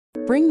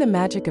Bring the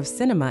magic of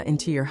cinema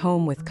into your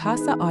home with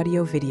Casa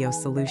Audio Video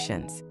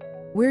Solutions.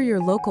 We're your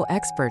local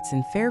experts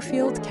in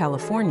Fairfield,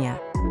 California,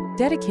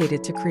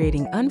 dedicated to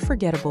creating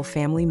unforgettable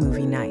family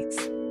movie nights.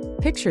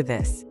 Picture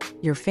this,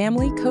 your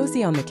family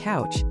cozy on the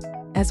couch,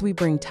 as we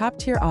bring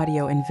top-tier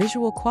audio and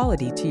visual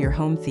quality to your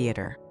home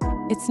theater.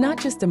 It's not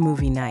just a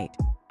movie night,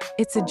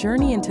 it's a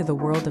journey into the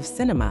world of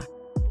cinema,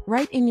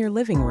 right in your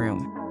living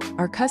room.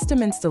 Our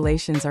custom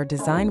installations are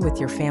designed with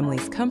your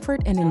family's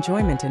comfort and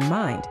enjoyment in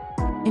mind,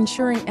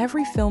 ensuring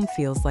every film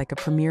feels like a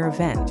premiere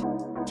event.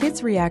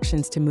 Kids'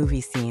 reactions to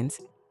movie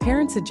scenes,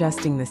 parents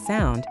adjusting the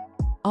sound,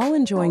 all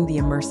enjoying the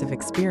immersive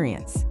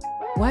experience.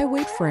 Why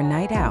wait for a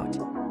night out?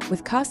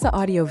 With Casa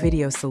Audio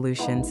Video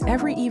Solutions,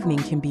 every evening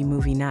can be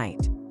movie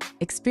night.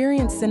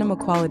 Experience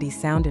cinema-quality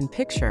sound and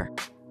picture,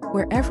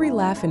 where every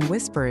laugh and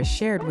whisper is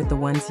shared with the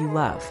ones you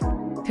love.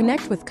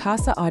 Connect with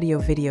Casa Audio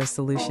Video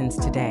Solutions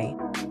today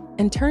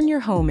and turn your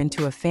home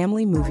into a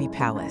family movie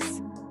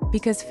palace.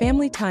 Because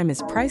family time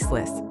is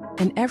priceless,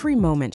 and every moment